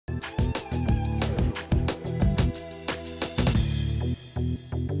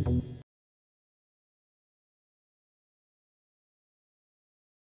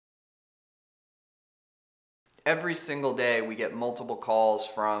Every single day we get multiple calls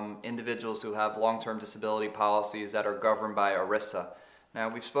from individuals who have long-term disability policies that are governed by ERISA. Now,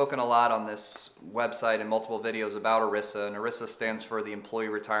 we've spoken a lot on this website and multiple videos about ERISA, and ERISA stands for the Employee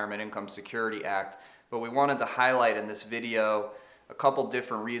Retirement Income Security Act, but we wanted to highlight in this video a couple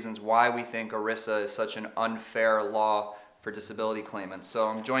different reasons why we think ERISA is such an unfair law for disability claimants. So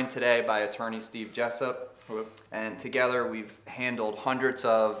I'm joined today by attorney Steve Jessup. And together we've handled hundreds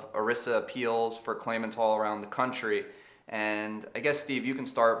of ERISA appeals for claimants all around the country. And I guess, Steve, you can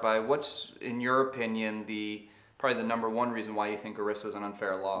start by what's, in your opinion, probably the number one reason why you think ERISA is an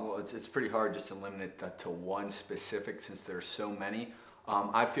unfair law? Well, it's pretty hard just to limit it to one specific since there's so many.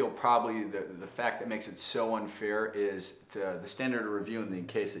 I feel probably the fact that makes it so unfair is the standard of review in the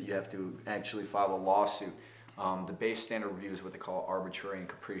case that you have to actually file a lawsuit. The base standard review is what they call arbitrary and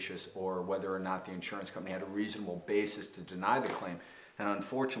capricious, or whether or not the insurance company had a reasonable basis to deny the claim. And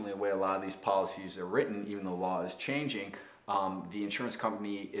unfortunately, the way a lot of these policies are written, even though the law is changing, the insurance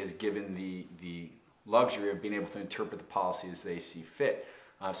company is given the luxury of being able to interpret the policy as they see fit.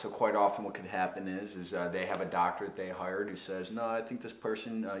 So quite often what could happen is they have a doctor that they hired who says, no, I think this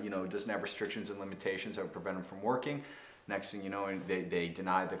person doesn't have restrictions and limitations that would prevent them from working. Next thing you know, they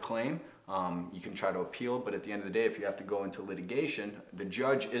deny the claim. You can try to appeal, but at the end of the day, if you have to go into litigation, the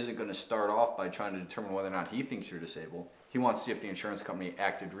judge isn't going to start off by trying to determine whether or not he thinks you're disabled. He wants to see if the insurance company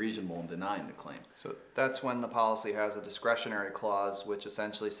acted reasonable in denying the claim. So that's when the policy has a discretionary clause, which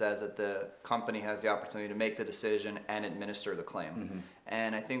essentially says that the company has the opportunity to make the decision and administer the claim. Mm-hmm.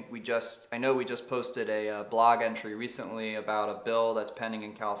 And I think I know we just posted a blog entry recently about a bill that's pending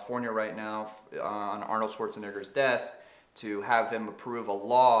in California right now on Arnold Schwarzenegger's desk, to have him approve a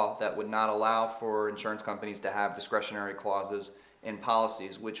law that would not allow for insurance companies to have discretionary clauses in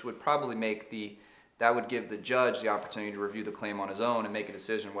policies, which would probably that would give the judge the opportunity to review the claim on his own and make a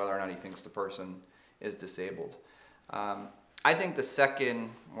decision whether or not he thinks the person is disabled. I think the second,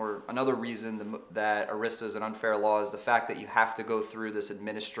 or another reason that ERISA is an unfair law, is the fact that you have to go through this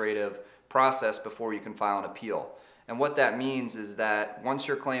administrative process before you can file an appeal. And what that means is that once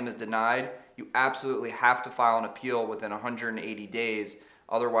your claim is denied, you absolutely have to file an appeal within 180 days,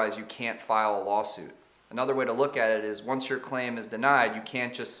 otherwise you can't file a lawsuit. Another way to look at it is once your claim is denied, you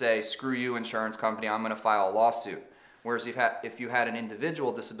can't just say, screw you, insurance company, I'm going to file a lawsuit. Whereas if you had an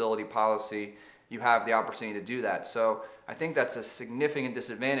individual disability policy, you have the opportunity to do that. So I think that's a significant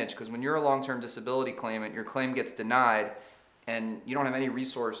disadvantage, because when you're a long-term disability claimant, your claim gets denied and you don't have any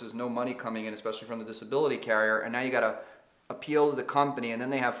resources, no money coming in, especially from the disability carrier, and now you got to appeal to the company, and then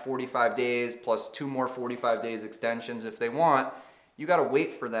they have 45 days plus 2 more 45 days extensions if they want. You got to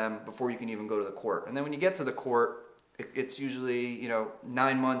wait for them before you can even go to the court. And then when you get to the court, it's usually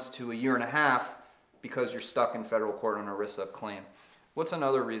 9 months to a year and a half, because you're stuck in federal court on an ERISA claim. What's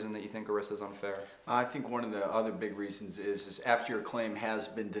another reason that you think ERISA is unfair? I think one of the other big reasons is after your claim has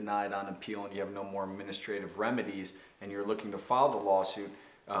been denied on appeal and you have no more administrative remedies and you're looking to file the lawsuit,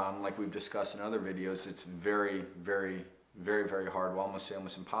 like we've discussed in other videos, it's very, very hard, well,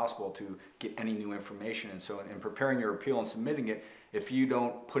 almost impossible to get any new information. And so in preparing your appeal and submitting it, if you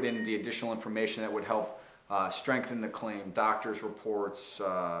don't put in the additional information that would help strengthen the claim, doctor's reports,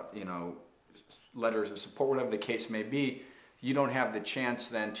 letters of support, whatever the case may be, you don't have the chance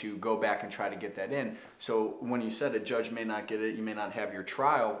then to go back and try to get that in. So when you said a judge may not get it, you may not have your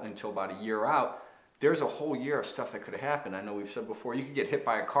trial until about a year out, there's a whole year of stuff that could have happened. I know we've said before, you could get hit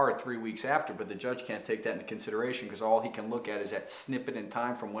by a car 3 weeks after, but the judge can't take that into consideration, because all he can look at is that snippet in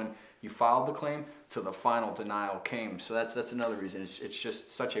time from when you filed the claim to the final denial came. So that's another reason. It's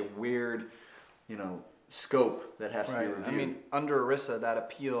just such a weird, scope that has to be reviewed. I mean, under ERISA, that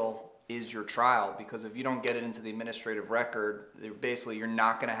appeal is your trial, because if you don't get it into the administrative record, basically you're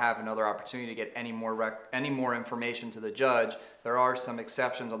not going to have another opportunity to get any more information to the judge. There are some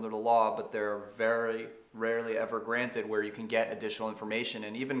exceptions under the law, but they're very rarely ever granted where you can get additional information.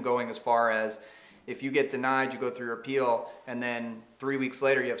 And even going as far as if you get denied, you go through your appeal, and then 3 weeks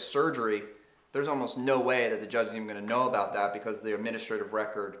later you have surgery, there's almost no way that the judge is even going to know about that, because the administrative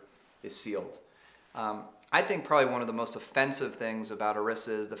record is sealed. I think probably one of the most offensive things about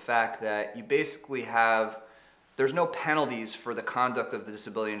ERISA is the fact that you basically there's no penalties for the conduct of the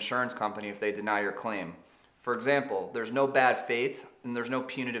disability insurance company if they deny your claim. For example, there's no bad faith and there's no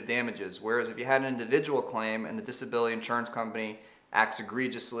punitive damages, whereas if you had an individual claim and the disability insurance company acts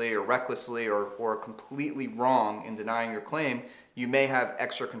egregiously or recklessly or completely wrong in denying your claim, you may have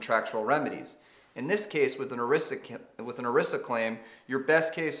extra contractual remedies. In this case, with an ERISA claim, your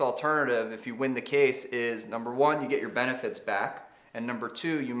best case alternative if you win the case is, number one, you get your benefits back, and number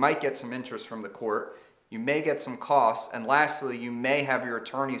two, you might get some interest from the court. You may get some costs, and lastly, you may have your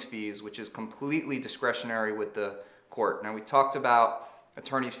attorney's fees, which is completely discretionary with the court. Now, we talked about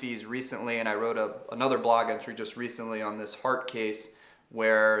attorney's fees recently, and I wrote another blog entry just recently on this Hart case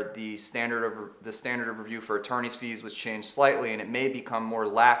where the standard of review for attorney's fees was changed slightly, and it may become more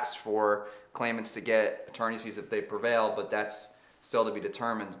lax for claimants to get attorney's fees if they prevail, but that's still to be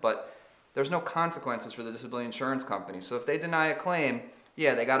determined. But there's no consequences for the disability insurance company. So if they deny a claim,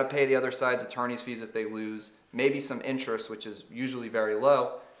 yeah, they got to pay the other side's attorney's fees if they lose, maybe some interest, which is usually very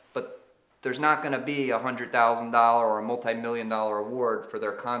low, but there's not going to be a $100,000 or a multi-million-dollar award for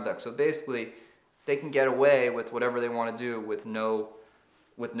their conduct. So basically, they can get away with whatever they want to do with no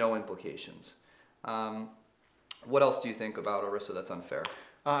implications. What else do you think about ERISA that's unfair?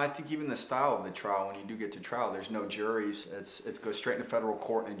 I think even the style of the trial, when you do get to trial, there's no juries. It goes straight into federal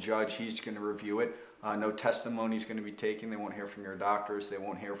court, and a judge, he's going to review it. No testimony is going to be taken. They won't hear from your doctors. They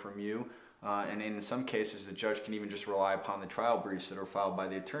won't hear from you. And in some cases, the judge can even just rely upon the trial briefs that are filed by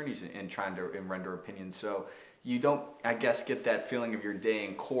the attorneys in trying to render opinions. So you don't, I guess, get that feeling of your day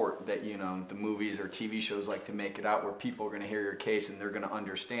in court that, you know, the movies or TV shows like to make it out, where people are going to hear your case and they're going to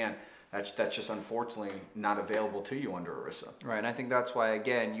understand. That's just unfortunately not available to you under ERISA. Right, and I think that's why,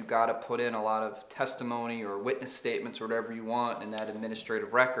 again, you got to put in a lot of testimony or witness statements or whatever you want in that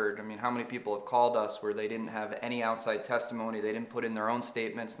administrative record. I mean, how many people have called us where they didn't have any outside testimony, they didn't put in their own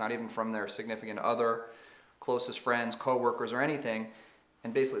statements, not even from their significant other, closest friends, co-workers, or anything,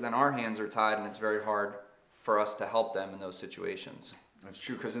 and basically then our hands are tied and it's very hard for us to help them in those situations. That's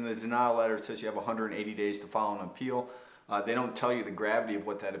true, because in the denial letter it says you have 180 days to file an appeal. They don't tell you the gravity of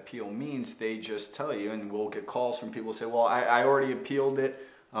what that appeal means. They just tell you, and we'll get calls from people who say, well, I already appealed it,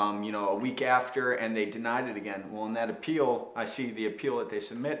 you know, a week after, and they denied it again. Well, in that appeal, I see the appeal that they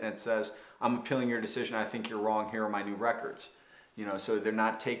submit, and it says, I'm appealing your decision. I think you're wrong. Here are my new records. You know, so they're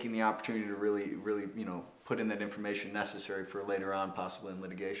not taking the opportunity to really, you know, put in that information necessary for later on, possibly in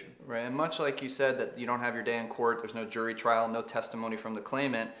litigation. Right, and much like you said that you don't have your day in court, there's no jury trial, no testimony from the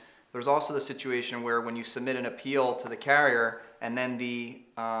claimant, there's also the situation where when you submit an appeal to the carrier and then the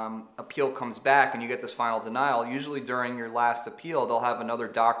appeal comes back and you get this final denial, usually during your last appeal, they'll have another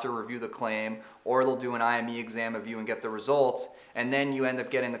doctor review the claim, or they'll do an IME exam of you and get the results, and then you end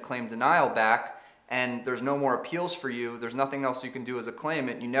up getting the claim denial back, and there's no more appeals for you. There's nothing else you can do as a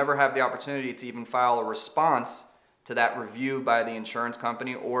claimant. You never have the opportunity to even file a response to that review by the insurance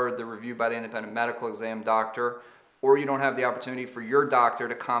company or the review by the independent medical exam doctor, or you don't have the opportunity for your doctor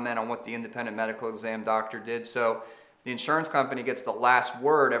to comment on what the independent medical exam doctor did. So the insurance company gets the last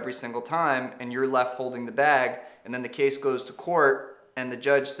word every single time, and you're left holding the bag, and then the case goes to court, and the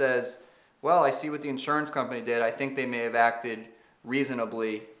judge says, well, I see what the insurance company did. I think they may have acted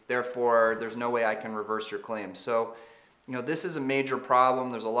reasonably, therefore there's no way I can reverse your claim. So, you know, this is a major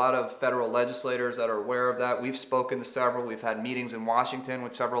problem. There's a lot of federal legislators that are aware of that. We've spoken to several. We've had meetings in Washington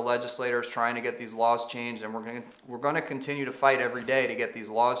with several legislators trying to get these laws changed, and we're going to continue to fight every day to get these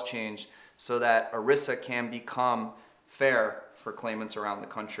laws changed so that ERISA can become fair for claimants around the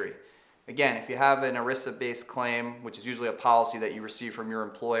country. Again, if you have an ERISA-based claim, which is usually a policy that you receive from your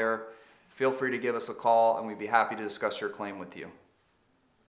employer, feel free to give us a call, and we'd be happy to discuss your claim with you.